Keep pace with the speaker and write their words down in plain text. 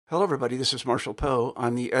Hello, everybody. This is Marshall Poe.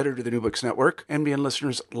 I'm the editor of the New Books Network. NBN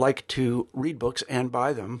listeners like to read books and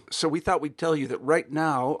buy them. So we thought we'd tell you that right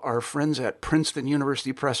now, our friends at Princeton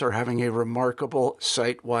University Press are having a remarkable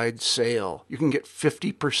site-wide sale. You can get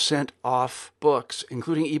 50% off books,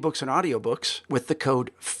 including ebooks and audiobooks, with the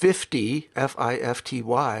code 50,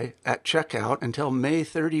 F-I-F-T-Y, at checkout until May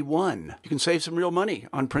 31. You can save some real money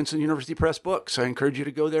on Princeton University Press books. I encourage you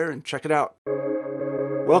to go there and check it out.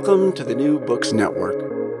 Welcome to the New Books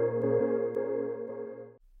Network.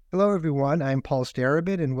 Hello, everyone. I'm Paul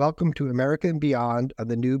Starobin, and welcome to America and Beyond on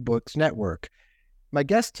the New Books Network. My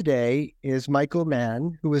guest today is Michael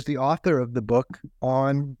Mann, who is the author of the book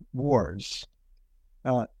On Wars.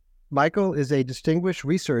 Michael is a distinguished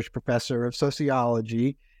research professor of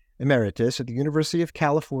sociology emeritus at the University of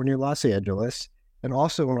California, Los Angeles, and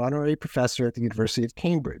also an honorary professor at the University of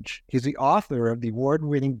Cambridge. He's the author of the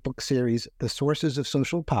award-winning book series, The Sources of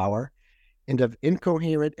Social Power, and of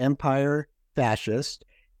Incoherent Empire, Fascist,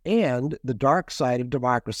 and The Dark Side of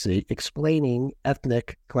Democracy, Explaining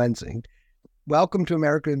Ethnic Cleansing. Welcome to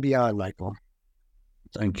America and Beyond, Michael.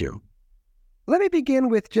 Thank you. Let me begin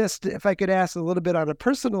with just, if I could ask a little bit on a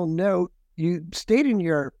personal note, you state in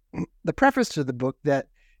the preface to the book that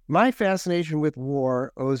my fascination with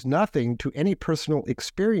war owes nothing to any personal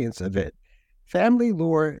experience of it. Family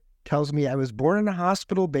lore tells me I was born in a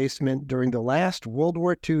hospital basement during the last World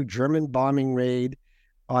War II German bombing raid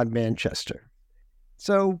on Manchester.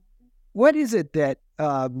 So what is it that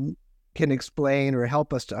can explain or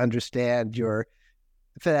help us to understand your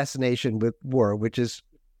fascination with war, which is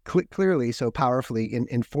clearly so powerfully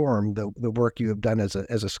informed the work you have done as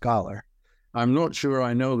a scholar? I'm not sure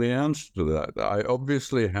I know the answer to that. I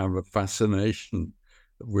obviously have a fascination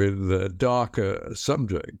with darker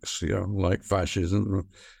subjects, like fascism,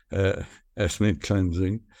 ethnic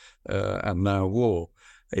cleansing, and now war.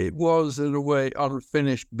 It was, in a way,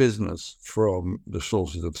 unfinished business from the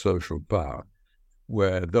sources of social power,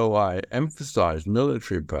 where though I emphasized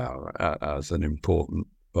military power as an important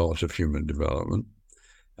part of human development,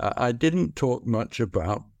 I didn't talk much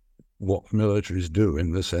about what militaries do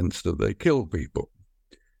in the sense that they kill people.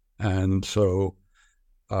 And so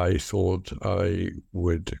I thought I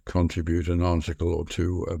would contribute an article or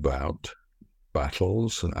two about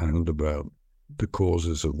battles and about the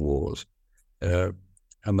causes of wars.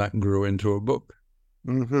 And that grew into a book.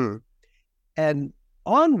 Mm-hmm. And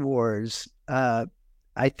on wars,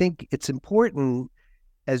 I think it's important,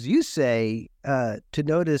 as you say, to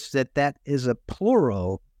notice that is a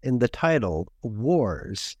plural in the title,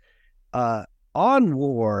 wars. On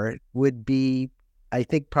war would be, I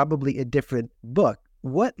think, probably a different book.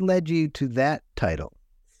 What led you to that title?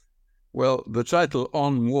 Well, the title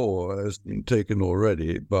On War has been taken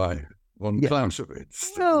already by von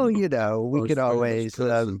Clausewitz. Well, we could always,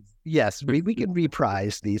 yes, we can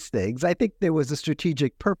reprise these things. I think there was a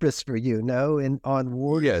strategic purpose for you, on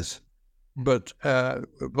war. Yes, but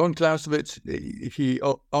von Clausewitz, he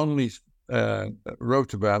only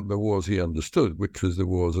wrote about the wars he understood, which was the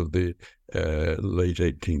wars of the late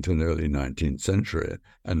 18th and early 19th century,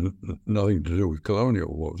 and nothing to do with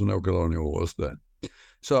colonial wars, no colonial wars then.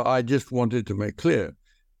 So I just wanted to make clear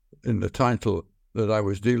in the title that I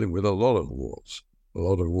was dealing with a lot of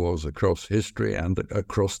wars across history and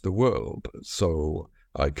across the world. So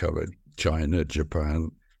I covered China,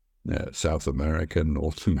 Japan, South America,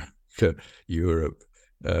 North America, Europe.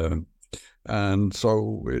 And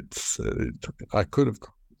so I could have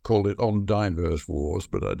called it On Diverse Wars,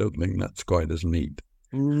 but I don't think that's quite as neat.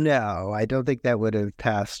 No, I don't think that would have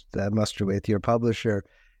passed muster with your publisher.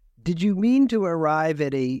 Did you mean to arrive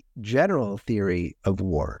at a general theory of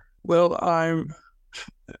war? Well, I'm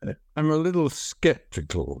a little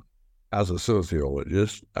skeptical as a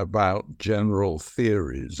sociologist about general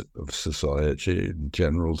theories of society,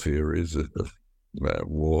 general theories of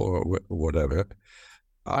war, whatever.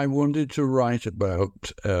 I wanted to write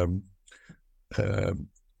about the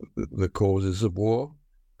causes of war,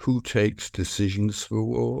 who takes decisions for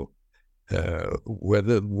war,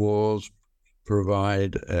 whether wars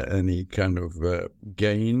provide any kind of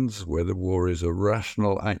gains, whether war is a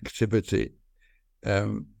rational activity.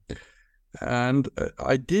 And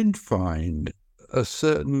I did find a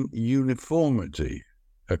certain uniformity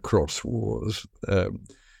across wars.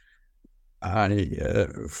 I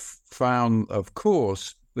found, of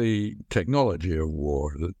course, the technology of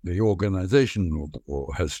war, the organization of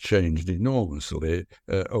war has changed enormously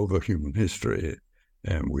over human history.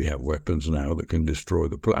 And we have weapons now that can destroy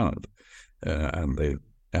the planet. And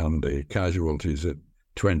the casualties in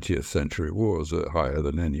 20th century wars are higher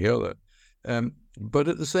than any other. But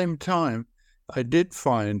at the same time, I did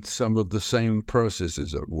find some of the same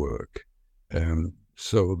processes at work.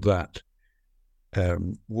 so that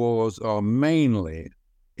wars are mainly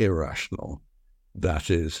irrational. That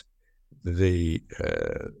is,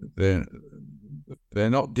 they're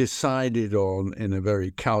not decided on in a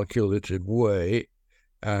very calculative way,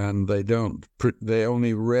 and they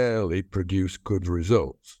only rarely produce good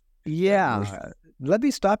results. Yeah. Let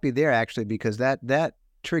me stop you there, actually, because that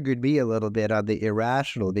triggered me a little bit on the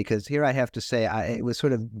irrational, because here I have to say it was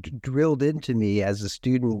sort of drilled into me as a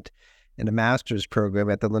student in a master's program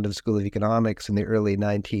at the London School of Economics in the early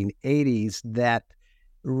 1980s that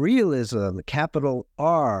realism, capital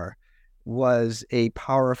R, was a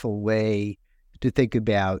powerful way to think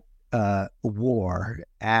about war.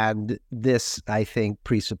 And this, I think,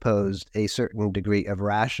 presupposed a certain degree of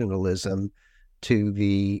rationalism to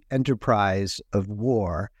the enterprise of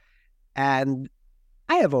war. And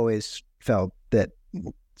I have always felt that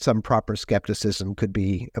some proper skepticism could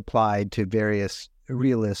be applied to various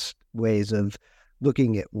realist ways of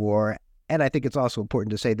looking at war. And I think it's also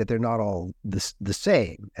important to say that they're not all the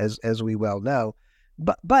same, as we well know.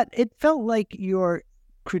 But it felt like your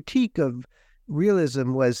critique of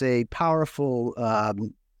realism was a powerful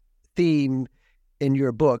theme in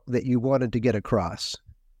your book that you wanted to get across.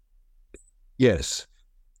 Yes.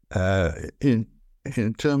 In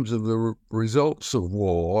terms of the results of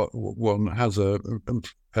war, one has a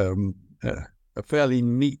fairly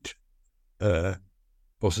neat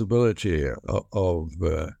possibility of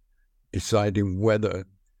deciding whether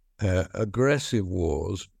aggressive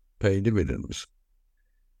wars pay dividends.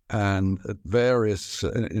 And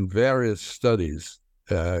in various studies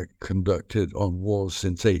conducted on wars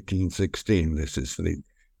since 1816, this is the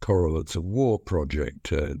Correlates of War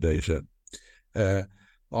Project data,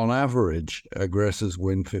 on average, aggressors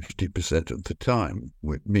win 50% of the time,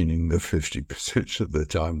 meaning the 50% of the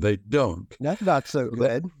time they don't. That's not so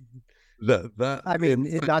good.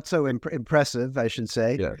 Not so impressive, I should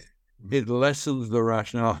say. Yes. It lessens the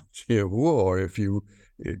rationality of war if you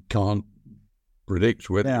can't predict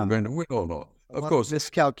whether you're going to win or not. Of course,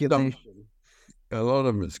 miscalculation. A lot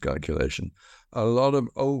of miscalculation, a lot of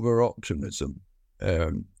over-optimism.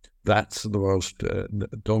 That's the most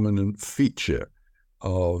dominant feature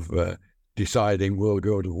of deciding we'll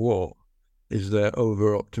go to war, is they're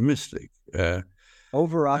over-optimistic.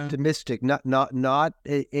 Over-optimistic, not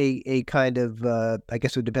a kind of, I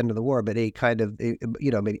guess it would depend on the war, but a kind of,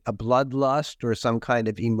 maybe a bloodlust or some kind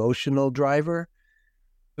of emotional driver?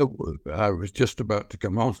 I was just about to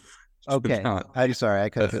come on. Okay, I'm sorry, I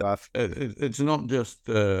cut you off. It's not just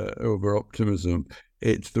over-optimism,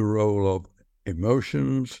 it's the role of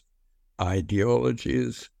emotions,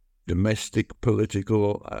 ideologies, domestic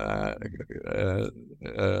political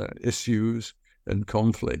issues and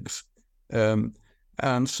conflicts.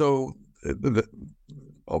 And so,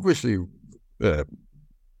 obviously,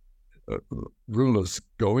 rulers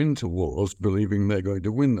go into wars believing they're going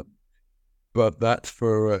to win them. But that's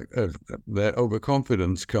for their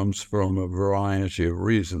overconfidence comes from a variety of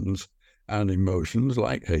reasons and emotions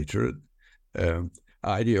like hatred,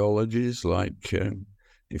 ideologies like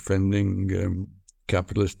defending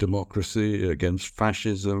capitalist democracy against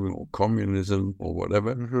fascism or communism or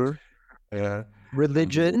whatever. Mm-hmm.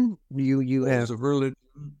 Religion, you have religion,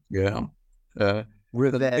 yeah.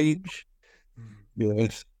 Revenge,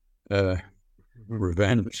 yes.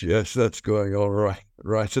 Revenge, yes, that's going all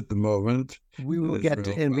right at the moment. We will get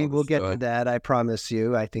to that, I promise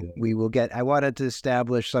you. I think we will get. I wanted to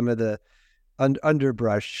establish some of the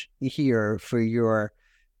underbrush here for your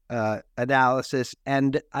analysis,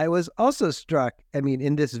 and I was also struck.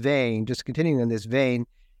 In this vein, just continuing in this vein,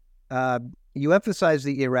 you emphasize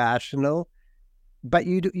the irrational, but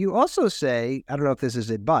you also say, I don't know if this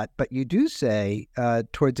is a but you do say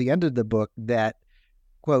towards the end of the book that,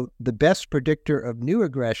 quote, the best predictor of new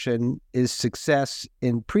aggression is success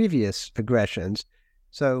in previous aggressions.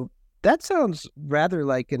 So that sounds rather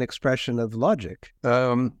like an expression of logic.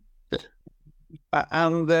 And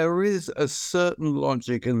there is a certain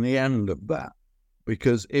logic in the end of that,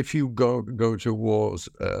 because if you go to wars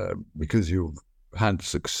because you've had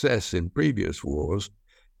success in previous wars,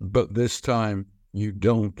 but this time you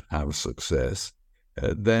don't have success,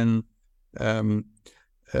 then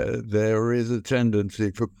there is a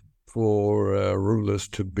tendency for rulers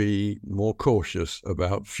to be more cautious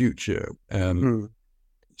about future.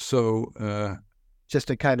 So just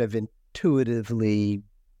a kind of intuitively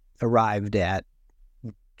arrived at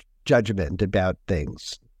judgment about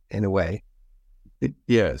things in a way.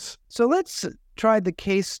 Yes. So let's try the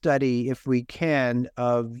case study, if we can,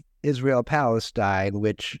 of Israel-Palestine,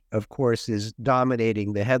 which of course is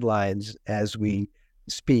dominating the headlines as we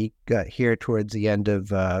speak here towards the end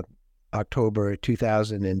of October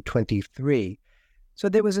 2023. So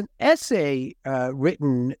there was an essay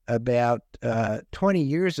written about 20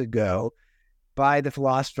 years ago by the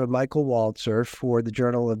philosopher Michael Walzer for the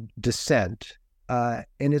Journal of Dissent. And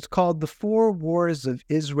it's called The Four Wars of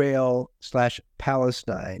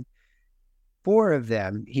Israel/Palestine. 4 of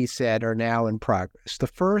them, he said, are now in progress. The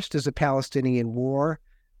first is a Palestinian war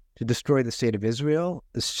to destroy the state of Israel.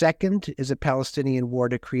 The second is a Palestinian war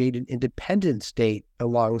to create an independent state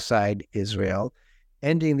alongside Israel,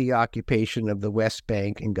 ending the occupation of the West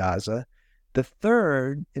Bank and Gaza. The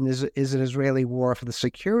third is an Israeli war for the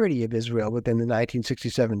security of Israel within the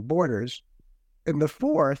 1967 borders. And the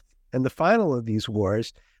fourth, and the final of these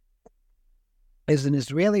wars, is an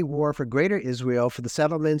Israeli war for Greater Israel, for the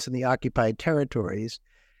settlements and the occupied territories.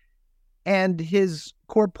 And his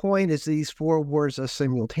core point is these 4 wars are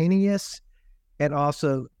simultaneous and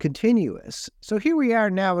also continuous. So here we are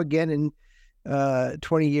now again in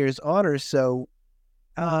 20 years on or so.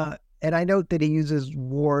 And I note that he uses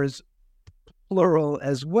wars plural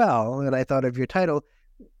as well. And I thought of your title.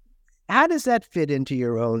 How does that fit into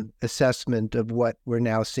your own assessment of what we're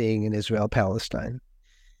now seeing in Israel-Palestine?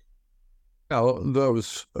 Well,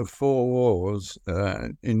 those 4 wars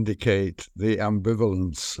indicate the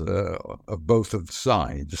ambivalence of both of the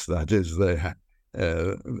sides. That is, they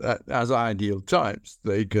as ideal types,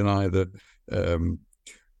 they can either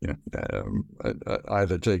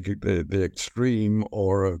either take the extreme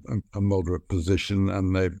or a moderate position,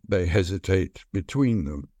 and they hesitate between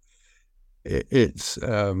them. It's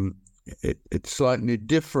slightly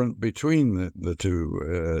different between the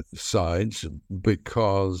two sides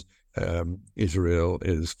because Israel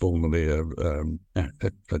is formally a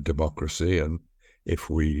democracy, and if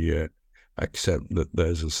we accept that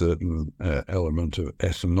there's a certain element of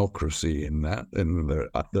ethnocracy in that, and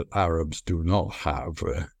that Arabs do not have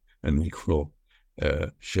an equal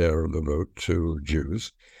share of the vote to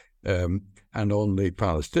Jews, and on the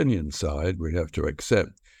Palestinian side, we have to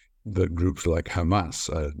accept that groups like Hamas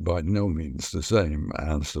are by no means the same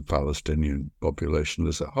as the Palestinian population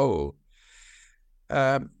as a whole.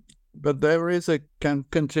 But there is a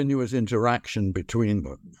continuous interaction between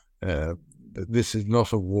them. This is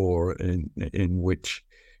not a war in which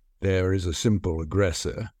there is a simple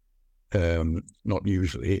aggressor, not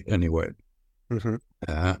usually anyway. Mm-hmm.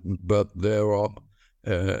 But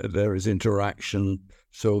there is interaction,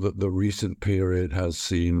 so that the recent period has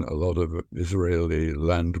seen a lot of Israeli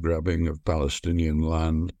land grabbing of Palestinian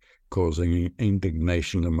land, causing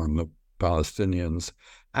indignation among the Palestinians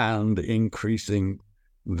and increasing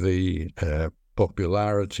the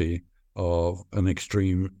popularity of an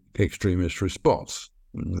extremist response.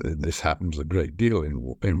 This happens a great deal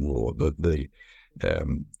in war, that the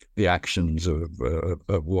actions of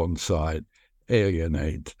one side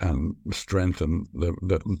alienate and strengthen the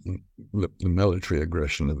military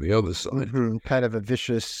aggression of the other side. Mm-hmm. Kind of a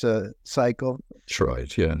vicious cycle. That's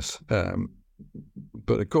right, yes.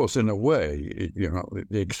 But of course, in a way,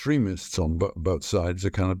 the extremists on both sides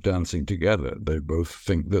are kind of dancing together. They both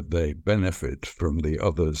think that they benefit from the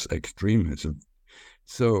other's extremism.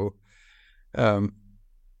 So,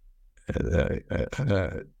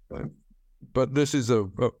 but this is a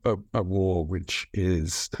war which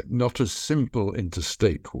is not a simple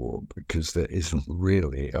interstate war, because there isn't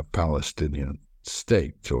really a Palestinian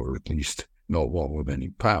state, or at least not one with any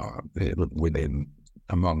power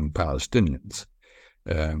among Palestinians.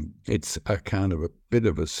 It's a kind of a bit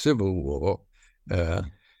of a civil war,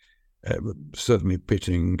 certainly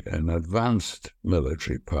pitting an advanced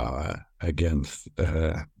military power against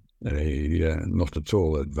a not at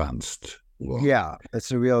all advanced war. Yeah,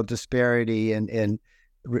 it's a real disparity in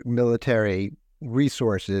military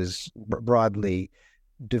resources, broadly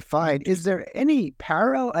defined. Is there any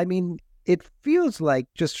parallel? I mean, it feels like,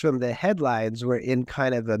 just from the headlines, we're in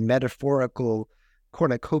kind of a metaphorical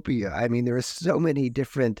cornucopia. I mean, there are so many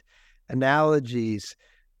different analogies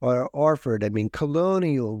offered. I mean,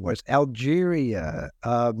 colonial wars, Algeria,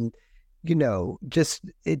 it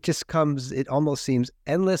almost seems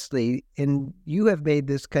endlessly. And you have made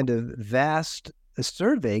this kind of vast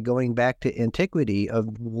survey going back to antiquity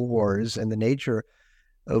of wars and the nature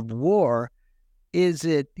of war. Is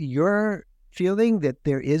it your feeling that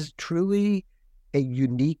there is truly a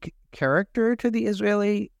unique character to the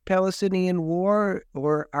Israeli-Palestinian war,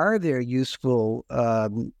 or are there useful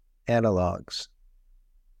analogs?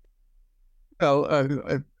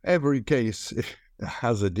 Well, every case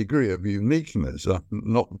has a degree of uniqueness. I'm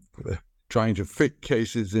not trying to fit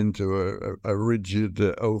cases into a rigid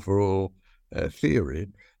overall theory,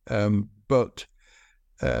 but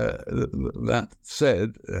that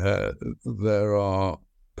said, there are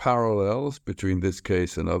parallels between this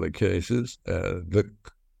case and other cases.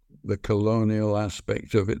 the colonial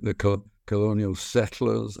aspect of it, the colonial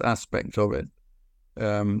settlers aspect of it,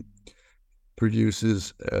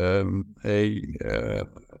 produces a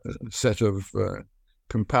set of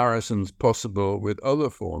comparisons possible with other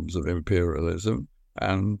forms of imperialism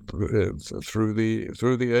and through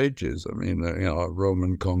the ages. I mean, a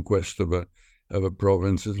Roman conquest of a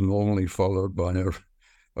province is normally followed by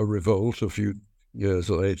a revolt a few years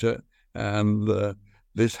later, and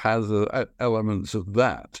this has elements of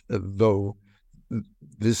that, though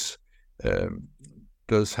this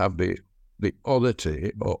does have the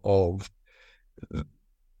oddity of,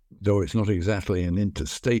 though it's not exactly an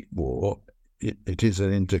interstate war, it is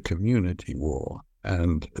an intercommunity war,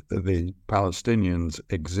 and the Palestinians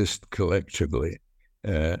exist collectively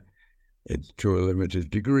to a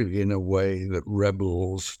limited degree in a way that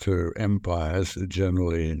rebels to empires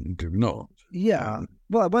generally do not. Yeah.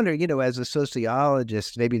 Well, I wonder, as a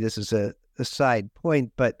sociologist, maybe this is a side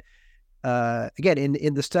point, but again,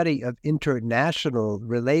 in the study of international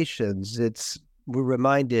relations, we're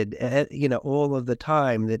reminded, all of the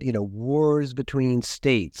time that, wars between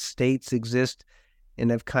states exist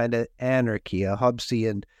in a kind of anarchy, a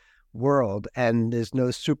Hobbesian world, and there's no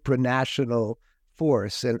supranational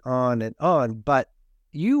force, and on and on. But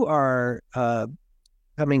you are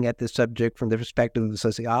coming at this subject from the perspective of the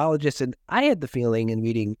sociologist, and I had the feeling in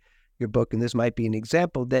reading your book, and this might be an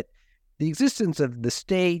example, that the existence of the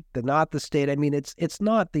state, the not the state, I mean, it's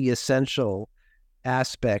not the essential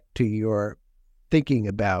aspect to your thinking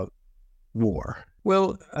about war.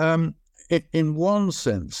 Well, in one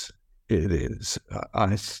sense, it is.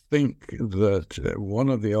 I think that one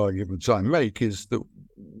of the arguments I make is that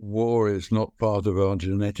war is not part of our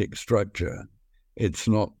genetic structure. It's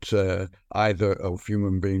not either of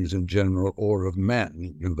human beings in general or of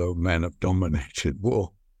men, even though men have dominated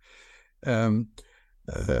war. And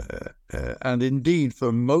indeed,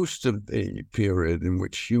 for most of the period in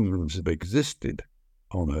which humans have existed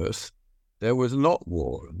on Earth, there was not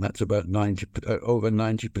war, and that's about over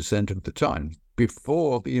 90% of the time,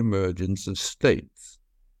 before the emergence of states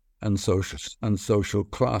and social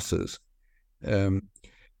classes and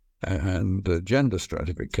gender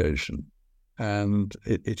stratification. And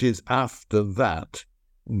it is after that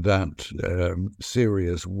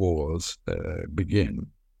serious wars begin.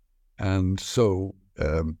 And so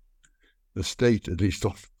the state, at least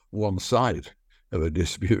on one side of a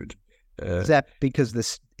dispute. Is that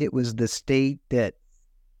because it was the state that,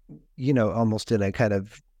 almost in a kind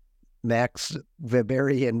of Max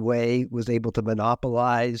Weberian way, was able to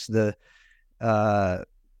monopolize the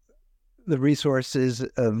resources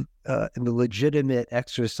of and the legitimate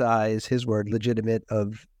exercise, his word, legitimate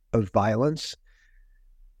of violence?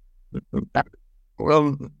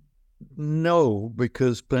 Well, no,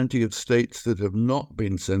 because plenty of states that have not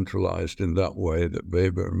been centralized in that way that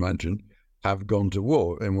Weber imagined have gone to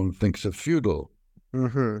war. And one thinks of feudal,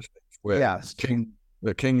 where yes.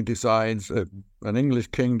 the king decides, an English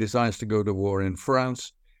king decides to go to war in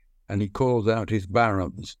France, and he calls out his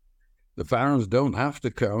barons. The barons don't have to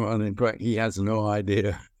come, and in fact, he has no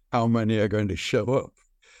idea how many are going to show up.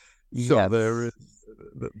 So yes.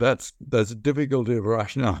 There's a difficulty of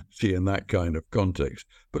rationality in that kind of context.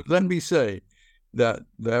 But let me say that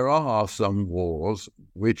there are some wars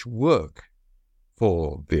which work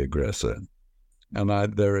for the aggressor. And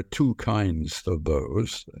there are two kinds of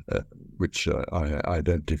those, which I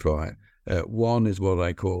identify. One is what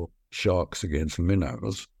I call sharks against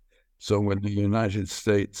minnows. So when the United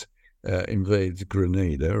States invades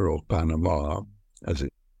Grenada or Panama, as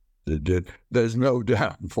it did, there's no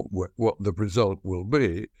doubt what the result will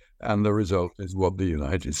be, and the result is what the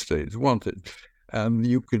United States wanted. And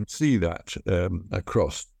you can see that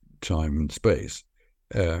across time and space.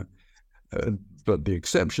 But the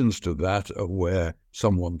exceptions to that are where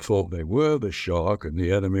someone thought they were the shark and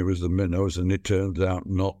the enemy was the minnows, and it turns out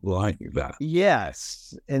not like that.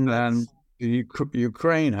 Yes. And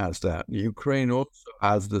Ukraine has that. Ukraine also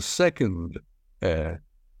has the second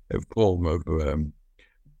form of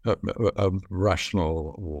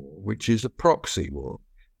rational war, which is a proxy war.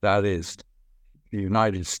 That is, the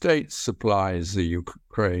United States supplies the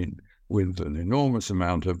Ukraine with an enormous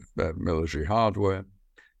amount of military hardware,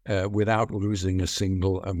 without losing a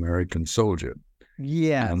single American soldier.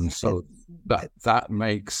 Yeah. And so that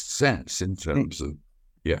makes sense in terms of,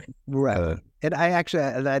 right. And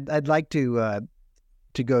I'd like to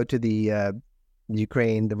go to the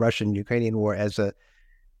Russian-Ukrainian war as a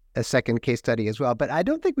second case study as well. But I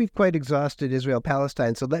don't think we've quite exhausted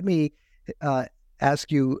Israel-Palestine. So let me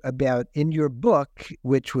ask you about, in your book,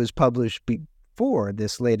 which was published before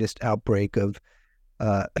this latest outbreak of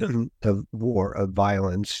war, of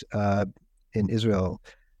violence in Israel,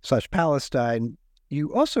 Palestine,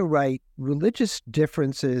 you also write religious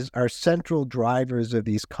differences are central drivers of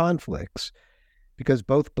these conflicts because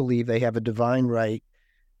both believe they have a divine right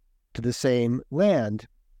to the same land.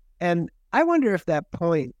 And I wonder if that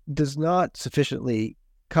point does not sufficiently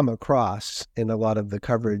come across in a lot of the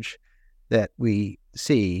coverage that we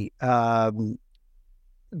see. The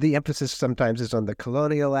emphasis sometimes is on the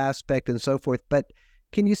colonial aspect and so forth, but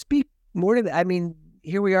can you speak more to that? I mean,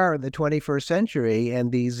 here we are in the 21st century,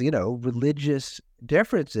 and these, religious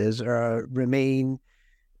differences remain,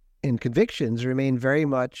 and convictions remain very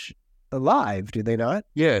much alive, do they not?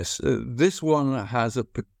 Yes, this one has a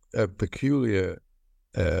peculiar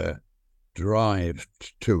drive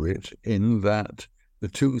to it in that the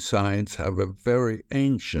two sides have a very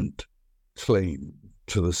ancient claim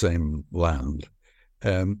to the same land.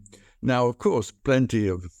 Now, of course, plenty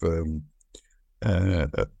of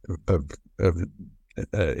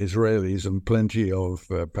Israelis and plenty of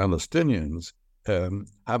Palestinians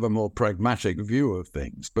have a more pragmatic view of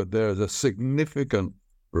things, but there is a significant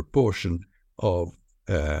proportion of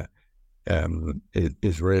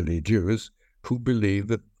Israeli Jews who believe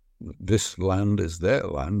that this land is their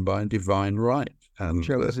land by divine right. And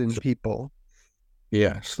chosen people.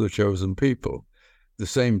 Yes, the chosen people. The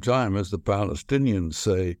same time as the Palestinians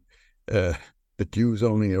say, the Jews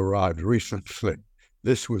only arrived recently.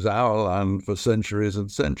 This was our land for centuries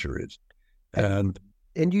and centuries. And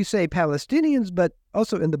you say Palestinians, but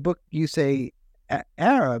also in the book you say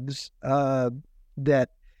Arabs, that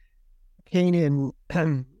Canaan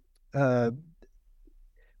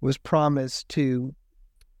was promised to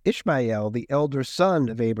Ishmael, the elder son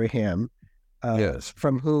of Abraham, yes,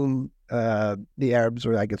 from whom the Arabs,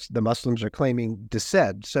 or I guess the Muslims, are claiming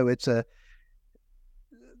descent. So it's a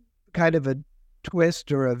kind of a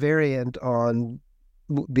twist or a variant on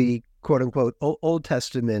the quote-unquote Old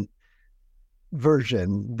Testament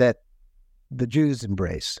version that the Jews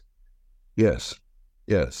embrace. Yes,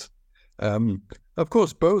 yes. Of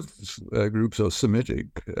course, both groups are Semitic.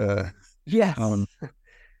 Yes.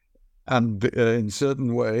 And in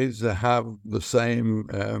certain ways have the same,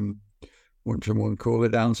 what should one call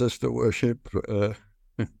it, ancestor worship.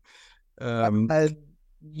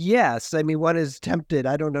 Yes. I mean, one is tempted.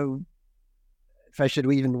 I don't know if I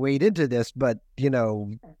should even wade into this, but,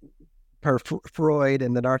 per Freud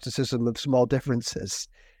and the narcissism of small differences,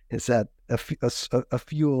 is that a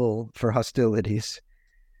fuel for hostilities?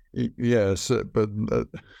 Yes, but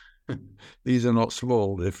these are not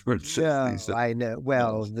small differences. Yeah, I know.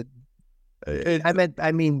 Well,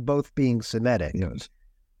 I mean both being Semitic. Yes,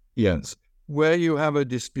 yes. Where you have a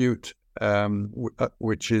dispute,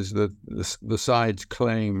 which is that the sides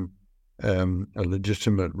claim a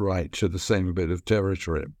legitimate right to the same bit of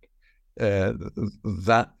territory,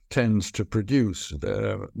 that tends to produce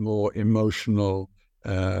more emotional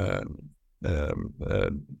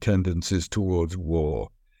tendencies towards war.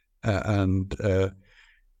 And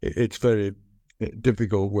it's very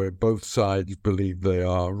difficult where both sides believe they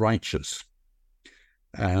are righteous.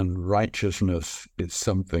 And righteousness is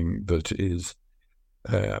something that is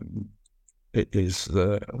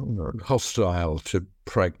hostile to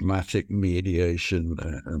pragmatic mediation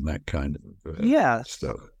and that kind of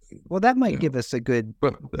stuff. Well, that might give us a good...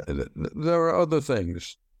 But there are other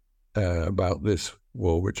things about this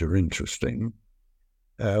war which are interesting.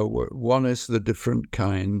 One is the different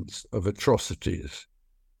kinds of atrocities.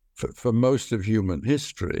 For most of human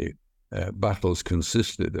history, battles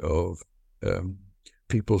consisted of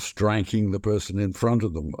people striking the person in front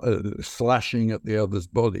of them, slashing at the other's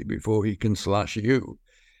body before he can slash you.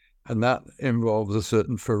 And that involves a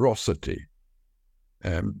certain ferocity.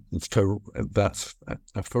 That's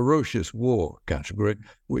a ferocious war category,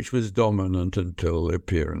 which was dominant until the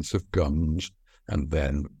appearance of guns and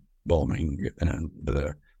then bombing and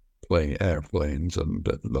airplanes and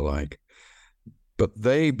the like. But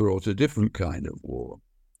they brought a different kind of war,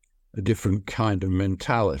 a different kind of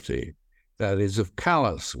mentality, that is of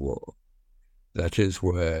callous war. That is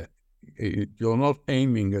where you're not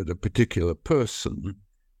aiming at a particular person,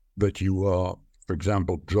 but you are, for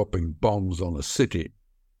example, dropping bombs on a city,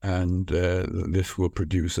 and this will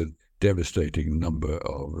produce a devastating number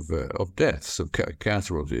of deaths, of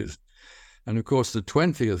casualties. And of course, the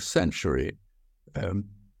 20th century,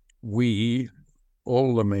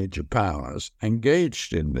 all the major powers,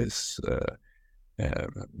 engaged in this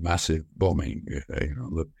massive bombing.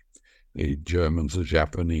 The Germans, the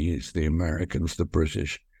Japanese, the Americans, the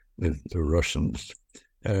British, the Russians.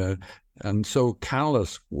 And so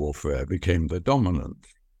callous warfare became the dominant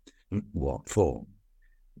form.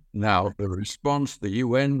 Now, the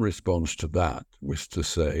UN response to that was to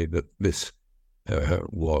say that this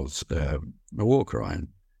was a war crime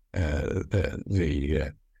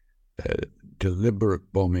the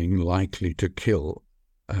deliberate bombing likely to kill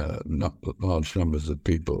not large numbers of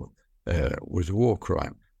people was a war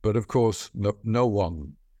crime. But of course, no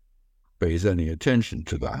one pays any attention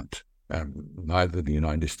to that. Neither the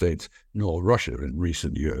United States nor Russia in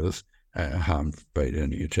recent years have paid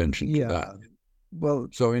any attention to that. Well,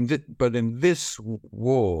 so in this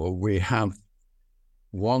war, we have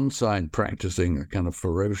one side practicing a kind of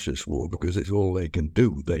ferocious war because it's all they can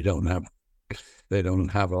do. They don't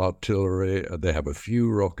have artillery. They have a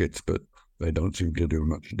few rockets, but they don't seem to do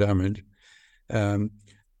much damage. And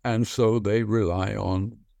so they rely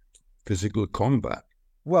on physical combat.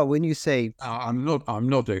 Well, when you say I'm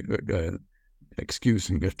not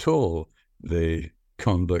excusing at all the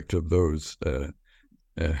conduct of those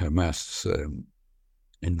Hamas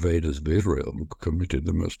invaders of Israel who committed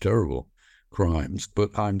the most terrible crimes,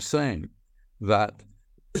 but I'm saying that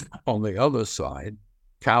on the other side,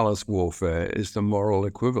 callous warfare is the moral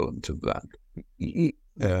equivalent of that.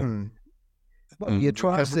 Well, the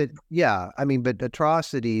atrocity, but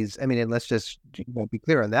atrocities, and let's just be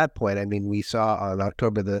clear on that point. We saw on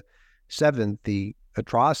October the 7th, the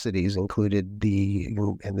atrocities included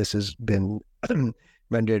and this has been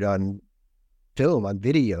rendered on film, on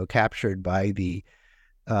video, captured by the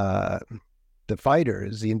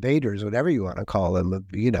fighters, the invaders, whatever you want to call them, of,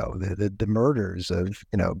 the murders of,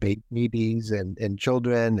 babies and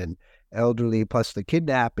children and elderly, plus the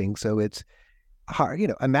kidnapping. So it's hard,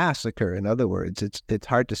 a massacre. In other words, it's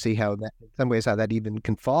hard to see how that, in some ways, how that even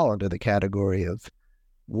can fall under the category of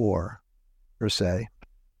war, per se.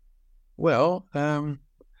 Well,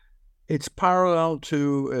 it's parallel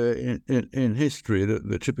to in history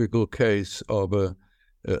the typical case of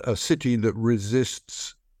a city that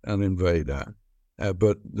resists an invader,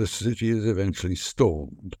 but the city is eventually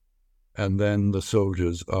stormed, and then the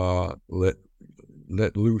soldiers are let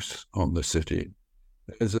loose on the city.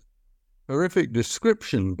 There's a horrific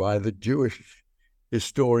description by the Jewish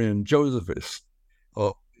historian Josephus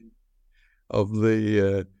of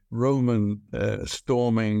the Roman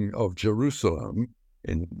storming of Jerusalem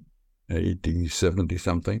in AD 70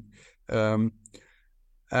 something, and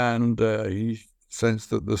he says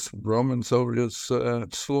that the Roman soldiers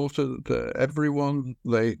slaughtered everyone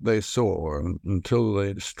they saw until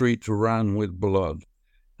the streets ran with blood,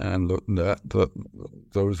 and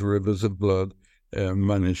those rivers of blood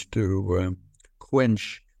managed to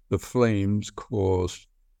quench the flames caused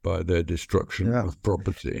by their destruction of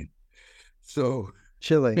property. So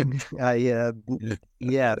chilling.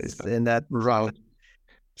 Yes, and that right.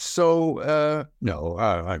 So no,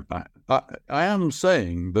 I am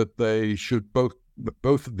saying that they should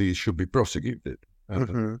both of these should be prosecuted.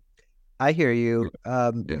 I hear you.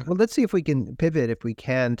 Well, let's see if we can pivot, if we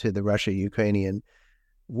can, to the Russia-Ukrainian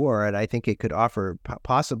war, and I think it could offer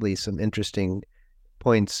possibly some interesting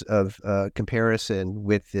points of comparison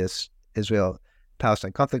with this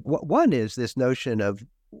Israel-Palestine conflict. One is this notion of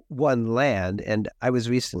one land, and I was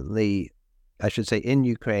recently, I should say, in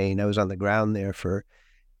Ukraine. I was on the ground there for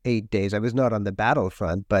 8 days. I was not on the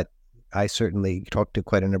battlefront, but I certainly talked to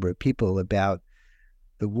quite a number of people about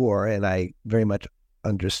the war, and I very much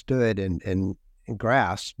understood and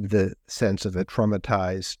grasped the sense of a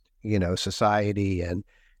traumatized, society and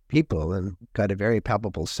people, and got a very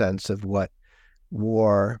palpable sense of what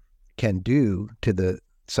war can do to the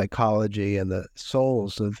psychology and the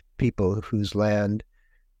souls of people whose land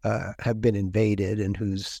have been invaded and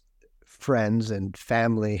whose friends and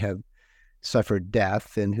family have suffered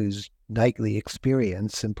death, and whose nightly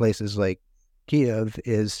experience in places like Kiev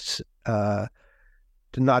is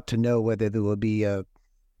not to know whether there will be a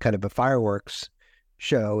kind of a fireworks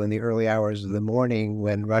show in the early hours of the morning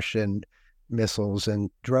when Russian missiles and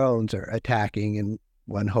drones are attacking, and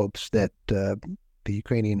one hopes that the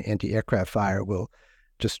Ukrainian anti-aircraft fire will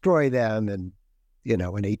destroy them. And, an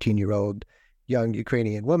 18-year-old young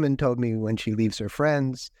Ukrainian woman told me when she leaves her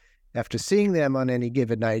friends, after seeing them on any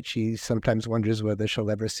given night, she sometimes wonders whether she'll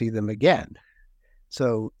ever see them again.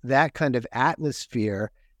 So that kind of atmosphere,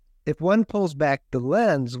 if one pulls back the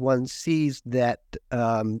lens, one sees that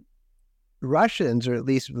Russians, or at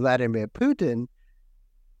least Vladimir Putin,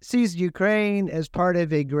 sees Ukraine as part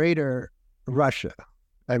of a greater Russia.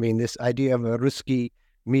 This idea of a Ruski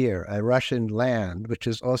Mir, a Russian land, which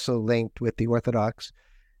is also linked with the Orthodox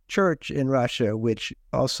Church in Russia, which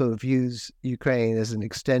also views Ukraine as an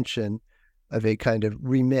extension of a kind of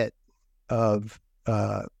remit of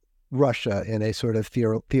Russia in a sort of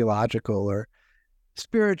theological or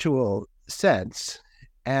spiritual sense.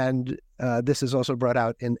 And this is also brought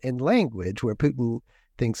out in language, where Putin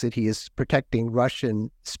thinks that he is protecting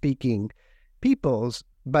Russian-speaking peoples,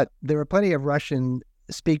 but there are plenty of Russian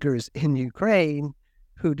speakers in Ukraine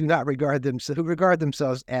who do not regard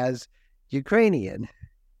themselves as Ukrainian.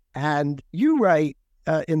 And you write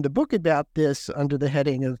in the book about this under the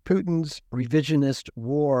heading of Putin's revisionist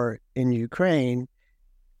war in Ukraine.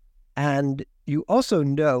 And you also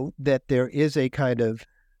note that there is a kind of,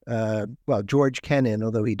 George Kennan,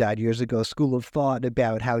 although he died years ago, school of thought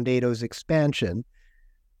about how NATO's expansion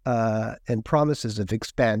and promises of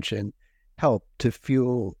expansion helped to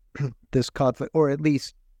fuel this conflict, or at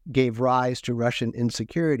least gave rise to Russian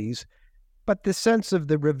insecurities. But the sense of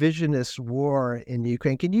the revisionist war in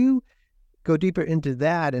Ukraine, can you go deeper into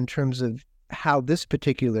that in terms of how this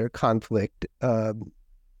particular conflict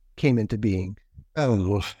came into being?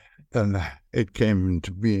 It came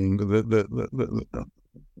into being.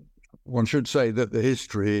 One should say that the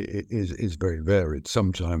history is very varied.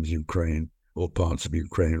 Sometimes Ukraine or parts of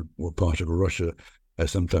Ukraine were part of Russia,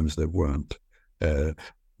 sometimes they weren't.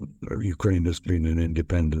 Ukraine has been an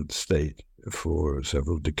independent state for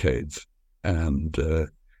several decades, and that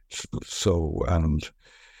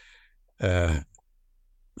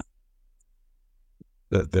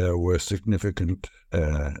there were significant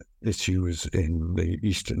issues in the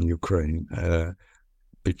eastern Ukraine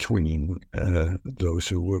between those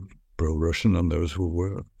who were pro-Russian and those who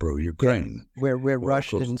were pro-Ukraine. Where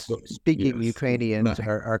Russian-speaking Ukrainians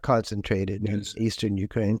are concentrated in eastern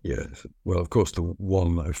Ukraine. Yes. Well, of course, the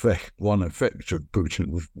one effect of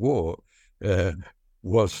Putin's war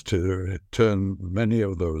was to turn many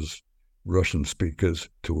of those Russian speakers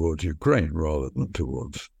towards Ukraine rather than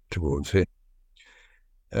towards him.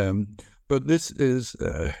 But this is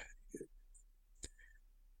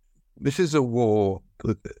a war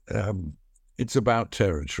that it's about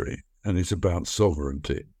territory and it's about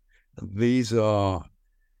sovereignty. These are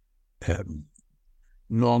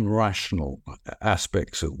non-rational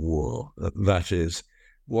aspects of war. That is,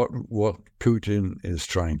 what Putin is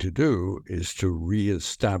trying to do is to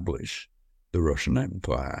re-establish the Russian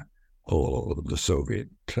Empire or the Soviet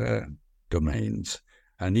domains.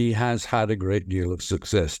 And he has had a great deal of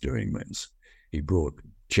success doing this. He brought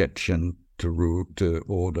Chechen to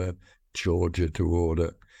order, Georgia to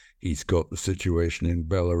order. He's got the situation in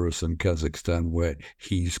Belarus and Kazakhstan where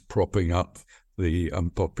he's propping up the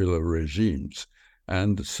unpopular regimes.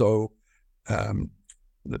 And so the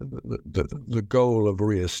goal of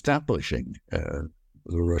re-establishing the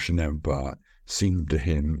Russian Empire seemed to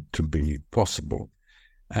him to be possible.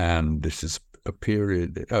 And this is a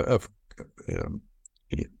period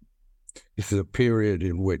it's a period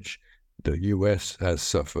in which the US has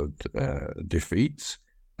suffered defeats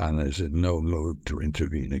and is in no mood to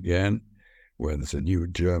intervene again, where there's a new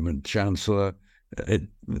German chancellor,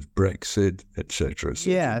 Brexit, etc.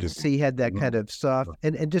 Yeah, so he had that kind of soft,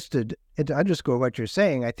 and just to underscore what you're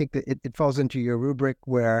saying, I think that it falls into your rubric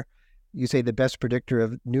where you say the best predictor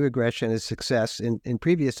of new aggression is success in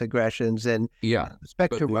previous aggressions, and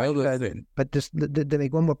respect to Russia. But just to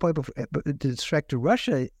make one more point, with respect to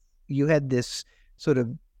Russia, you had this sort of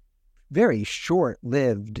very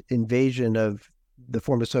short-lived invasion of the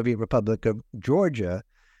former Soviet Republic of Georgia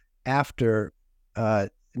after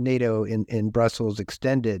NATO in Brussels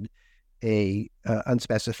extended a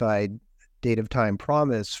unspecified date of time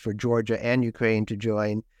promise for Georgia and Ukraine to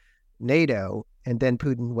join NATO, and then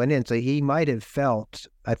Putin went in. So he might have felt,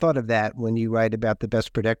 I thought of that when you write about the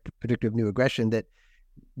best predictor of new aggression, that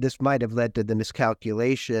this might have led to the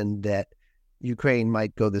miscalculation that Ukraine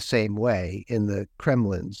might go the same way in the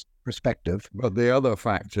Kremlin's perspective. But the other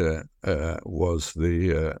factor was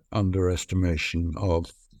the underestimation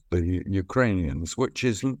of the Ukrainians, which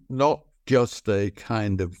is not just a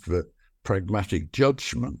kind of pragmatic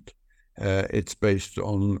judgment. It's based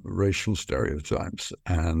on racial stereotypes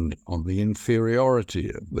and on the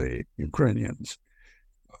inferiority of the Ukrainians,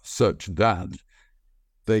 such that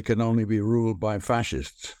they can only be ruled by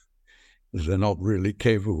fascists. They're not really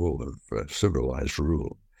capable of civilized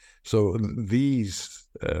rule. So these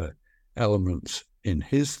elements in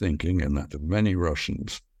his thinking, and that of many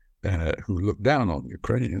Russians who look down on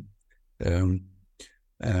Ukraine,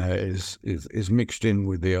 is mixed in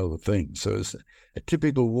with the other things. So it's a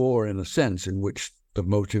typical war in a sense in which the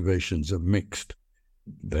motivations are mixed.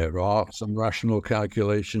 There are some rational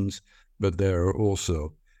calculations, but there are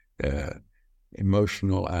also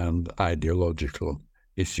emotional and ideological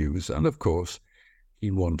issues. And of course,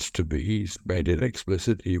 he's made it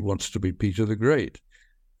explicit, he wants to be Peter the Great.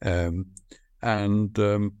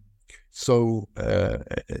 So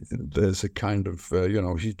there's a kind of,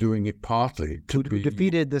 he's doing it partly to be...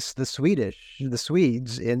 defeated the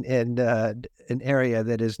Swedes in an area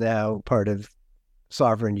that is now part of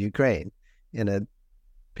sovereign Ukraine in a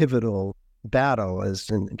pivotal battle as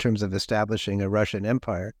in terms of establishing a Russian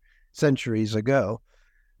empire centuries ago.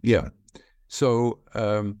 Yeah. So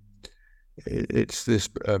it's this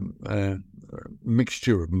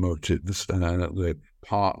mixture of motives, the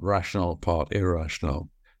part rational, part irrational,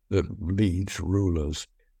 that leads rulers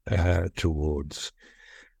towards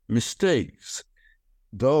mistakes.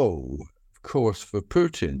 Though, of course, for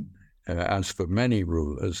Putin, as for many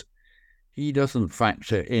rulers, he doesn't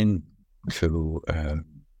factor into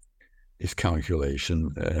his calculation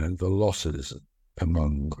the losses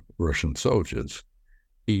among Russian soldiers.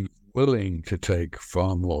 He's willing to take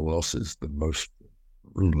far more losses than most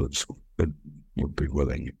rulers would be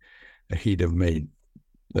willing. He'd have made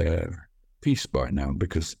their peace by now,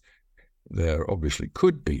 because there obviously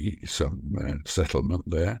could be some settlement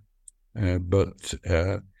there, but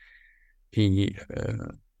he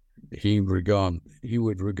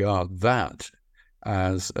would regard that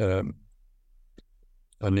as an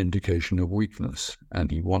indication of weakness,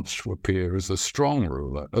 and he wants to appear as a strong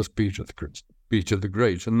ruler, as Peter the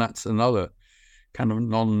Great, and that's another kind of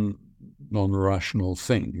non-rational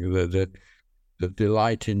thing, the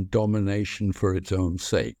delight in domination for its own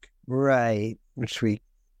sake. Right, which we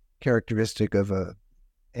characteristic of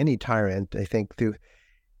any tyrant, I think, through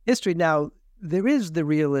history. Now, there is the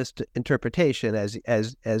realist interpretation,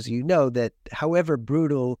 as you know, that however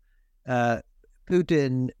brutal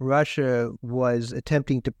Putin, Russia is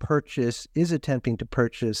attempting to purchase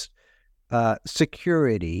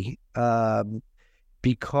security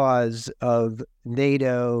because of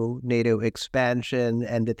NATO expansion,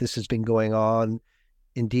 and that this has been going on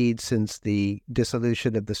indeed since the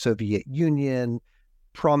dissolution of the Soviet Union,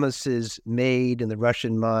 promises made in the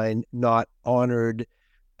Russian mind, not honored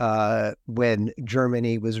when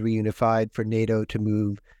Germany was reunified, for NATO to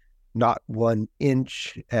move not 1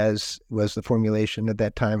 inch, as was the formulation at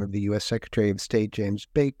that time of the U.S. Secretary of State James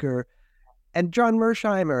Baker. And John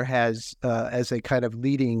Mersheimer has, as a kind of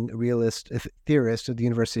leading realist theorist at the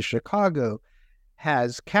University of Chicago,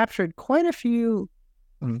 has captured quite a few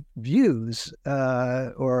views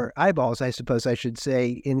or eyeballs, I suppose I should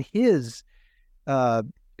say, in his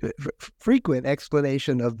frequent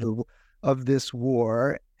explanation of this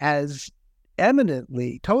war as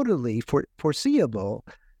eminently, totally foreseeable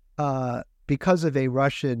because of a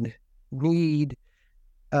Russian need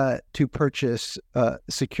to purchase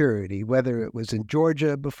security, whether it was in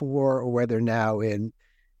Georgia before or whether now in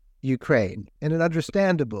Ukraine, and an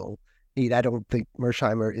understandable need. I don't think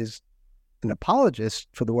Mersheimer is an apologist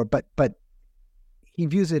for the war, but he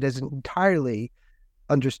views it as entirely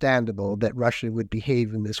understandable that Russia would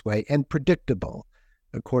behave in this way, and predictable,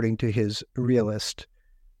 according to his realist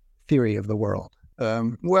theory of the world.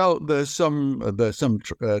 Well, there's some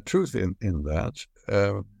truth in that.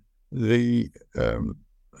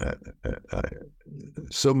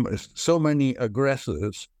 So many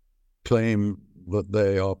aggressors claim that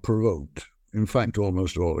they are provoked. In fact,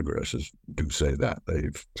 almost all aggressors do say that. They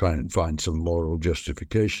try and find some moral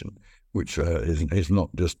justification, which is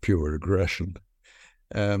not just pure aggression.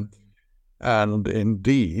 And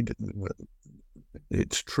indeed,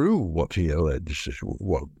 it's true what he alleged,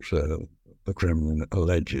 what the Kremlin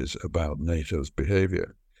alleges about NATO's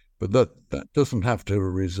behavior, but that doesn't have to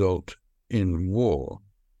result in war.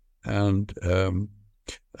 And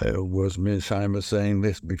was Mersheimer saying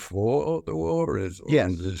this before the war?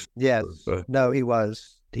 Yes. No, he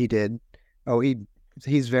was. He did. Oh,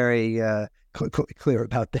 he's very clear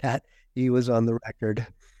about that. He was on the record.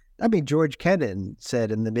 I mean, George Kennan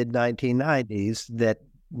said in the mid-1990s that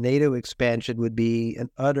NATO expansion would be an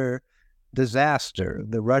utter disaster.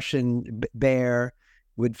 The Russian bear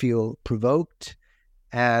would feel provoked,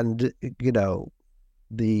 and,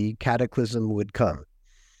 the cataclysm would come.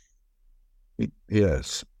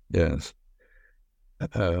 Yes. Yes,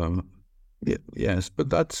 but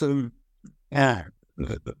that's the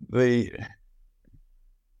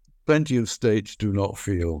plenty of states do not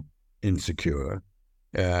feel insecure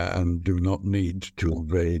and do not need to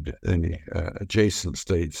invade any adjacent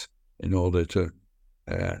states in order to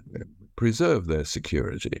preserve their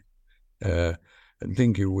security. I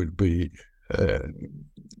think it would be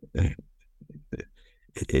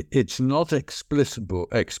it's not explicable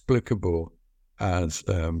as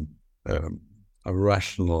a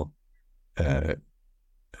rational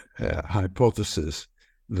hypothesis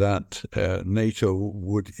that NATO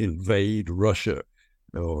would invade Russia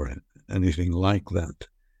or anything like that.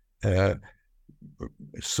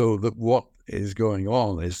 So that what is going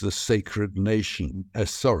on is the sacred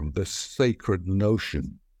the sacred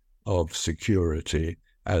notion of security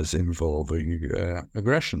as involving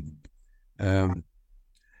aggression.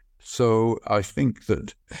 So I think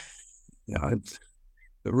that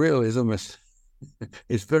the realism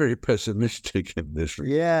is very pessimistic in this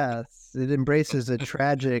regard. Yes, it embraces a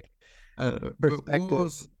tragic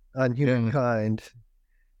perspective on humankind.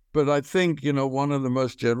 But I think, one of the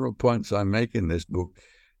most general points I make in this book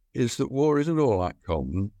is that war isn't all that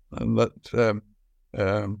common, and that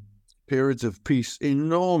periods of peace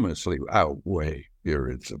enormously outweigh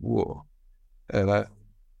periods of war.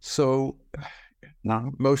 So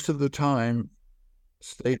now, most of the time,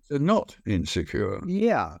 states are not insecure.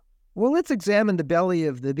 Yeah. Well, let's examine the belly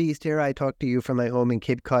of the beast. Here I talk to you from my home in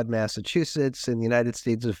Cape Cod, Massachusetts, in the United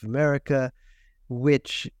States of America,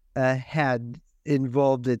 which had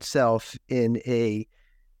involved itself in a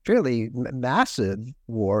fairly massive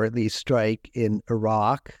war, at least strike, in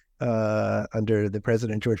Iraq under the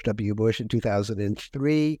President George W. Bush in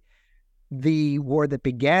 2003. The war that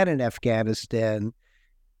began in Afghanistan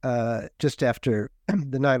just after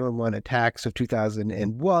the 9/11 attacks of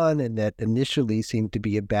 2001, and that initially seemed to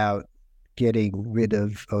be about getting rid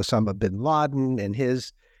of Osama bin Laden and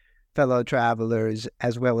his fellow travelers,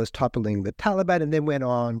 as well as toppling the Taliban, and then went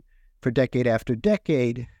on for decade after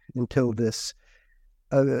decade until this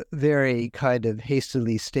very kind of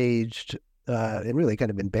hastily staged and really kind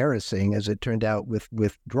of embarrassing, as it turned out, with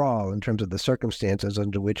withdrawal in terms of the circumstances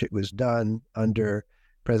under which it was done under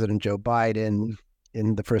President Joe Biden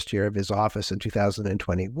in the first year of his office in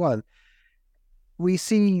 2021. We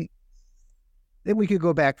see, then we could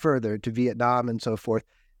go back further to Vietnam and so forth.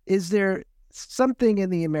 Is there something in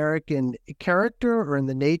the American character or in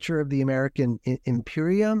the nature of the American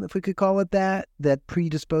imperium, if we could call it that, that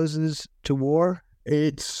predisposes to war?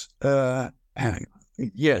 It's,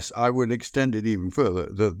 yes, I would extend it even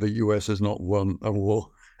further. The U.S. has not won a war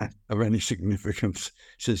of any significance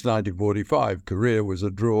since 1945. Korea was a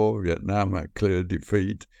draw, Vietnam a clear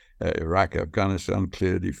defeat, Iraq, Afghanistan,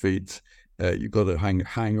 clear defeats. You've got to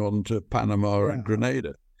hang on to Panama and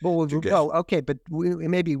Grenada. Okay, but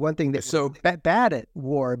maybe one thing that's so bad at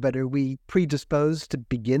war, but are we predisposed to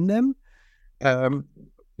begin them?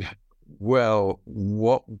 Well,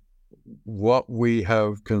 what we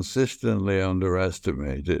have consistently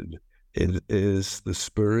underestimated is the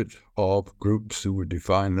spirit of groups who would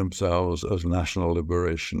define themselves as national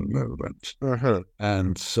liberation movements. Uh-huh.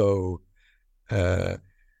 And so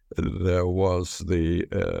there was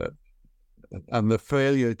the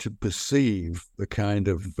failure to perceive the kind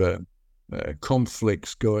of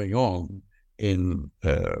conflicts going on in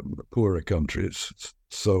poorer countries.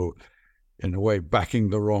 So in a way, backing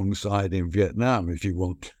the wrong side in Vietnam if you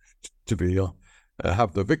want to be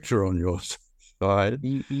have the victor on your side.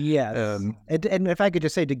 Yes. And if I could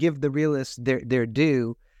just say, to give the realists their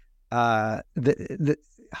due, the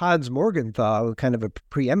Hans Morgenthau, kind of a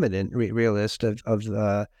preeminent realist of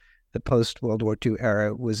the post-World War II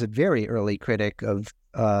era, was a very early critic of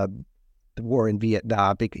the war in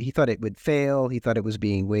Vietnam. He thought it would fail. He thought it was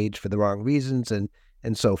being waged for the wrong reasons, and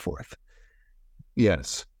so forth.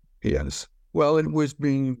 Yes. Well, it was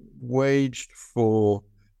being waged for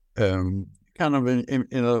kind of in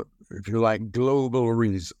a, if you like, global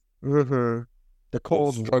reason. Mm-hmm. The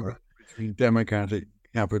Cold War between democratic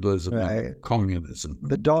capitalism and communism.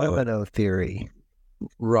 The domino theory.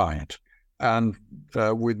 Right. And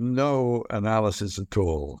with no analysis at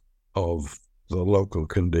all of the local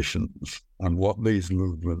conditions and what these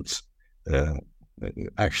movements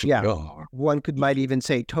actually are. One might even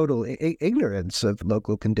say total ignorance of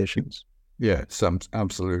local conditions. Yes,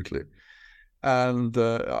 absolutely. And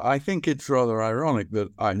I think it's rather ironic that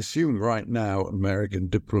I assume right now American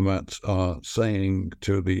diplomats are saying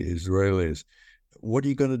to the Israelis, what are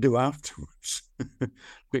you going to do afterwards?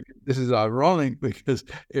 This is ironic because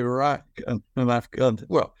Iraq and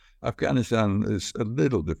Afghanistan is a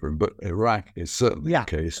little different, but Iraq is certainly the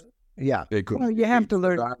case. Yeah. Well, you have to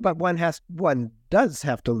learn, but one does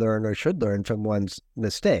have to learn or should learn from one's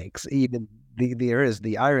mistakes. Even there is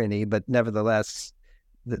the irony, but nevertheless,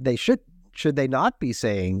 they should they not be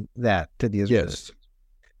saying that to the Israelis? Yes.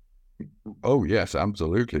 Oh, yes,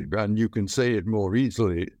 absolutely. And you can say it more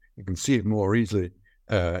easily. You can see it more easily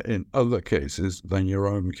in other cases than your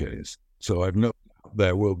own case. So I've no doubt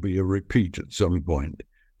there will be a repeat at some point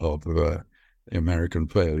of American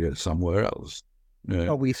failure somewhere else.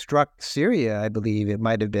 Well, we struck Syria, I believe. It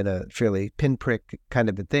might have been a fairly pinprick kind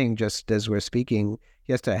of a thing, just as we're speaking.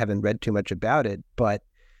 Yes, I haven't read too much about it, but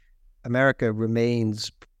America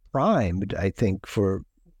remains primed, I think, for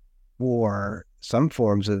war, some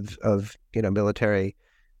forms of military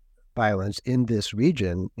violence in this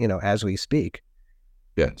region, as we speak.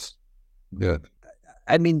 Yes. Yeah.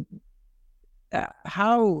 I mean, I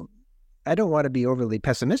don't want to be overly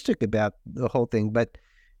pessimistic about the whole thing, but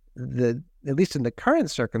at least in the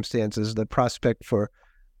current circumstances, the prospect for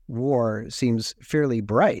war seems fairly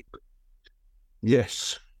bright.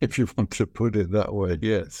 Yes, if you want to put it that way,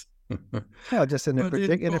 yes. Well, just in a But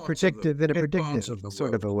predictive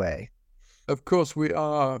sort of a way. Of course, we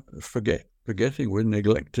are forgetting, we're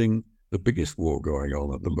neglecting the biggest war going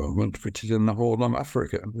on at the moment, which is in the Horn of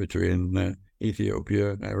Africa between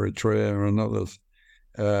Ethiopia, Eritrea, and others,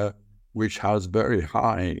 which has very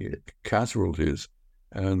high casualties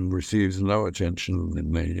and receives no attention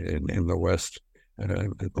in the West,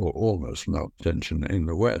 or almost no attention in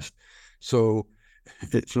the West. So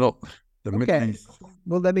it's not the Middle East.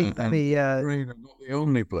 Well, let me. Ukraine are not the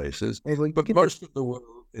only places, but most of the world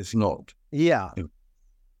is not. Yeah.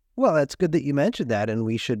 Well, that's good that you mentioned that, and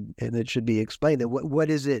it should be explained. What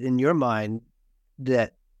is it in your mind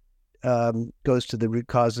that goes to the root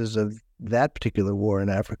causes of that particular war in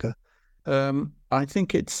Africa? I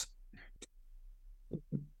think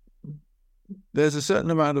there's a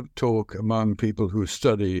certain amount of talk among people who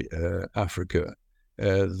study Africa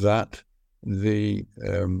that the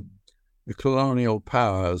colonial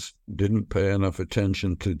powers didn't pay enough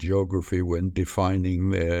attention to geography when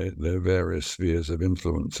defining their various spheres of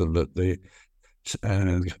influence, and that the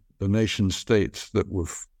nation states that were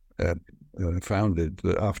founded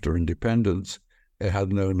after independence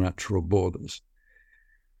had no natural borders.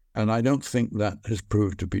 And I don't think that has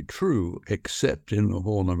proved to be true, except in the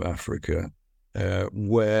Horn of Africa,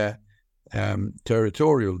 where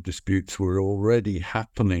territorial disputes were already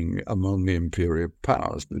happening among the imperial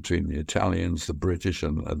powers between the Italians, the British,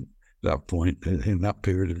 and at that point, in that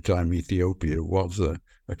period of time, Ethiopia was a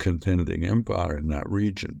contending empire in that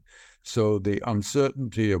region. So the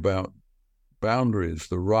uncertainty about boundaries,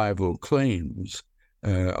 the rival claims,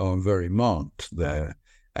 are very marked there,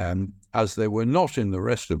 as they were not in the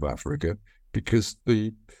rest of Africa, because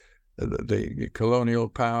the colonial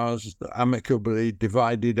powers amicably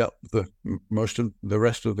divided up most of the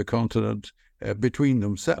rest of the continent between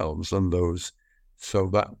themselves and those. So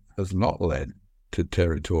that has not led to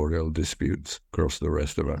territorial disputes across the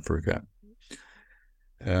rest of Africa.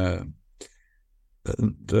 You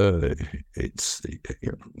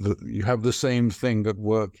have the same thing at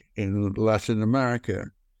work in Latin America,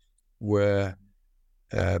 where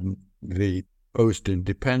the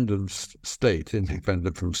post-independence state,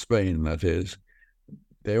 independent from Spain, that is,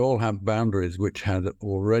 they all have boundaries which had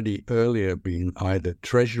already earlier been either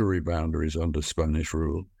treasury boundaries under Spanish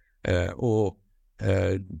rule or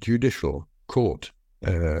judicial court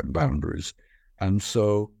boundaries. And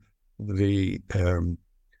so the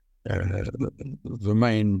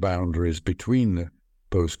main boundaries between the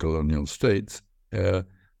post-colonial states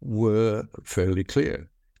were fairly clear.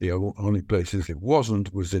 The only places it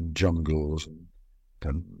wasn't was in jungles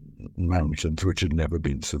and mountains which had never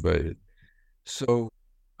been surveyed. So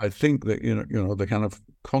I think that the kind of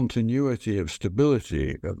continuity of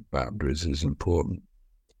stability of boundaries is important.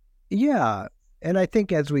 Yeah, and I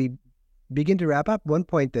think as we begin to wrap up, one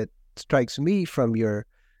point that strikes me from your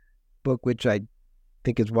book, which I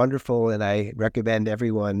think is wonderful, and I recommend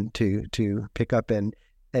everyone to pick up and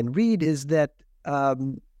read, is that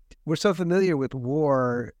we're so familiar with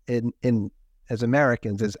war in as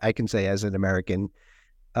Americans, as I can say as an American,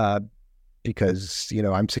 because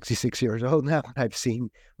I'm 66 years old now, and I've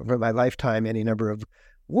seen over my lifetime any number of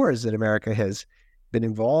wars that America has been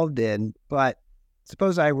involved in. But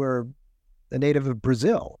suppose I were a native of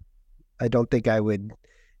Brazil, I don't think I would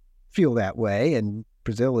feel that way. And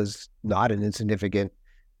Brazil is not an insignificant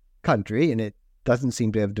country, and it doesn't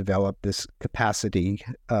seem to have developed this capacity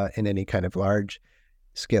in any kind of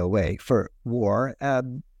large-scale way for war.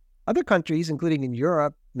 Other countries, including in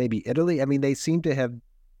Europe, maybe Italy, I mean, they seem to have,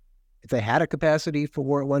 if they had a capacity for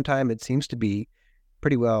war at one time, it seems to be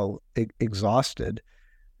pretty well exhausted.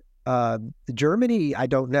 Germany, I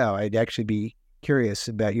don't know. I'd actually be curious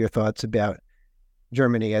about your thoughts about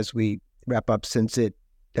Germany as we wrap up, since it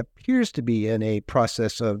appears to be in a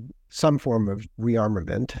process of some form of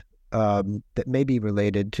rearmament that may be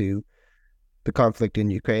related to the conflict in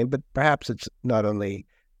Ukraine, but perhaps it's not only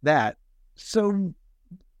that. So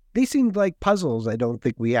these seem like puzzles. I don't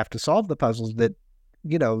think we have to solve the puzzles that,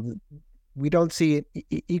 we don't see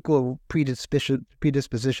equal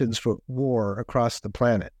predispositions for war across the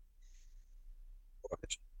planet.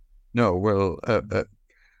 No, well,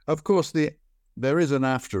 of course, there is an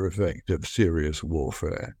after effect of serious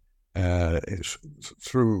warfare. It's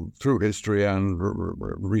through history and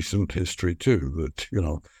recent history too, that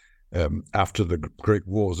after the great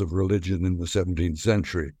wars of religion in the 17th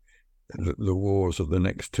century, the wars of the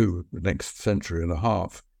next century and a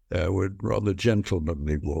half were rather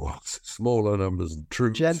gentlemanly wars, smaller numbers of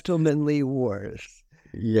troops. Gentlemanly wars.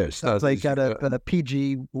 Yes, Sounds that like is, out of a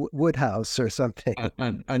PG Woodhouse or something.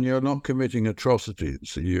 and you're not committing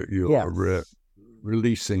atrocities. You Yes. are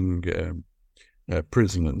releasing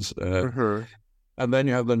prisoners. Mhm. And then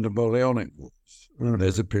you have the Napoleonic Wars. Mhm.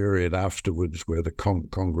 There's a period afterwards where the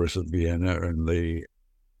Congress of Vienna and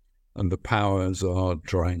the powers are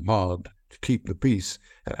trying hard to keep the peace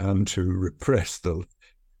and to repress the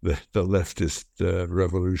leftist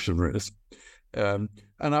revolutionaries. And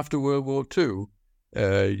after World War II,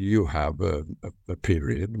 you have a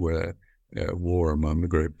period where war among the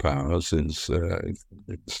great powers is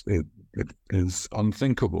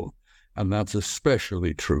unthinkable. And that's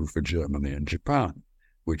especially true for Germany and Japan,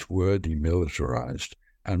 which were demilitarized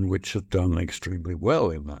and which have done extremely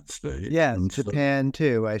well in that stage. Yes, And Japan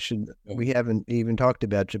too. We haven't even talked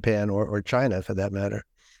about Japan or China for that matter.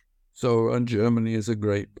 and Germany is a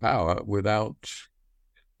great power without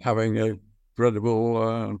having a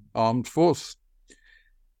credible armed force.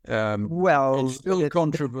 Well, it's still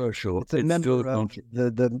controversial. It's a member of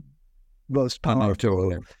the most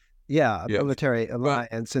powerful, military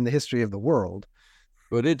alliance in the history of the world.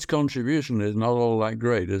 But its contribution is not all that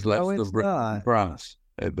great. It's less than Britain and France,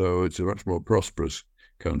 though it's a much more prosperous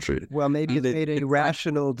country. Well, maybe it's made a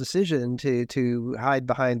rational decision to hide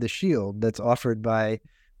behind the shield that's offered by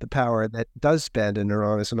the power that does spend an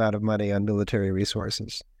enormous amount of money on military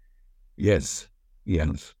resources. Yes.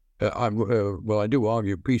 I do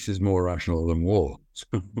argue peace is more rational than war.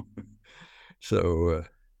 So,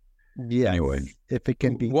 anyway, if it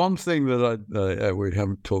can be. One thing that we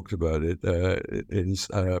haven't talked about is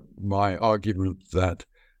my argument that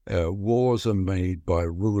wars are made by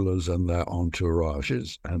rulers and their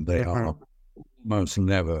entourages, and they are almost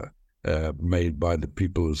never made by the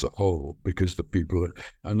people as a whole, because the people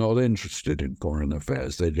are not interested in foreign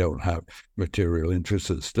affairs. They don't have material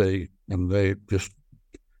interests at stake, and they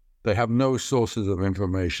have no sources of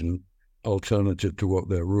information alternative to what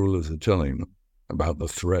their rulers are telling them about the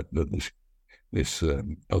threat that this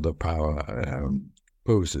other power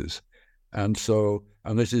poses. And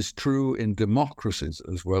this is true in democracies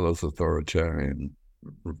as well as authoritarian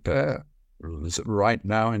repair. Right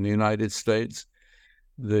now in the United States,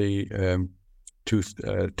 the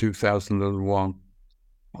 2001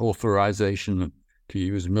 authorization to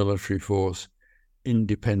use military force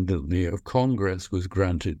independently of Congress was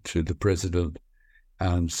granted to the president.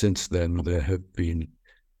 And since then, there have been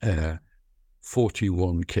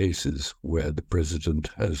 41 cases where the president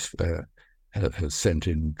has sent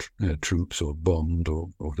in troops or bombed or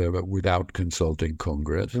whatever without consulting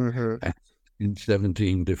Congress in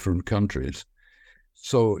 17 different countries.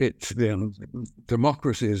 So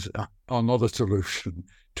democracies are not a solution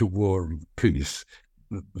to war and peace.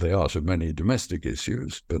 They are to many domestic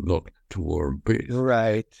issues, but not to war and peace.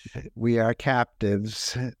 Right. We are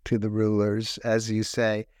captives to the rulers, as you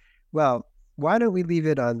say. Well, why don't we leave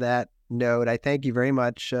it on that note? I thank you very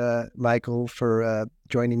much, Michael, for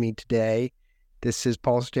joining me today. This is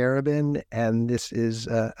Paul Starobin, and this is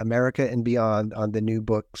America and Beyond on the New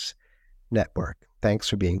Books Network. Thanks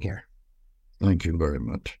for being here. Thank you very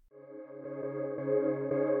much.